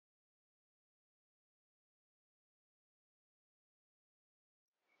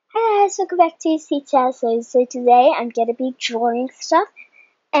guys, welcome back to CTSO. So today I'm going to be drawing stuff,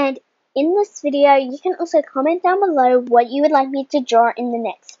 and in this video you can also comment down below what you would like me to draw in the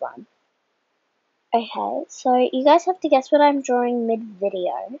next one. Okay, so you guys have to guess what I'm drawing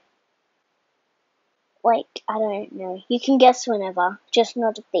mid-video. Like, I don't know. You can guess whenever, just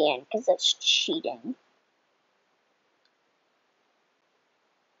not at the end because it's cheating.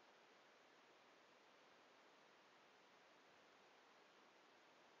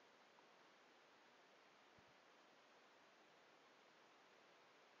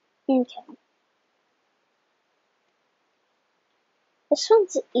 Okay. This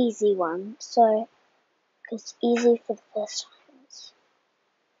one's an easy one, so, because easy for the first times.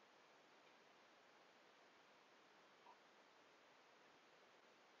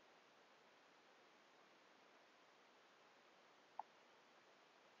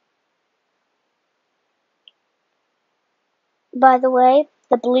 By the way,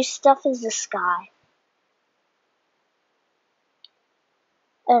 the blue stuff is the sky.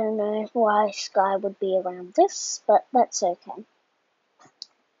 I don't know why sky would be around this, but that's okay.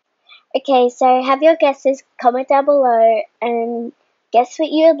 Okay, so have your guesses, comment down below, and guess what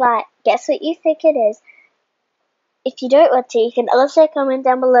you would like, guess what you think it is. If you don't want to, you can also comment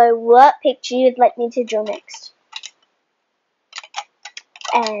down below what picture you'd like me to draw next.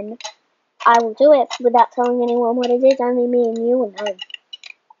 And I will do it without telling anyone what it is, only me and you will know.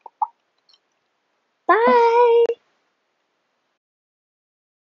 Bye!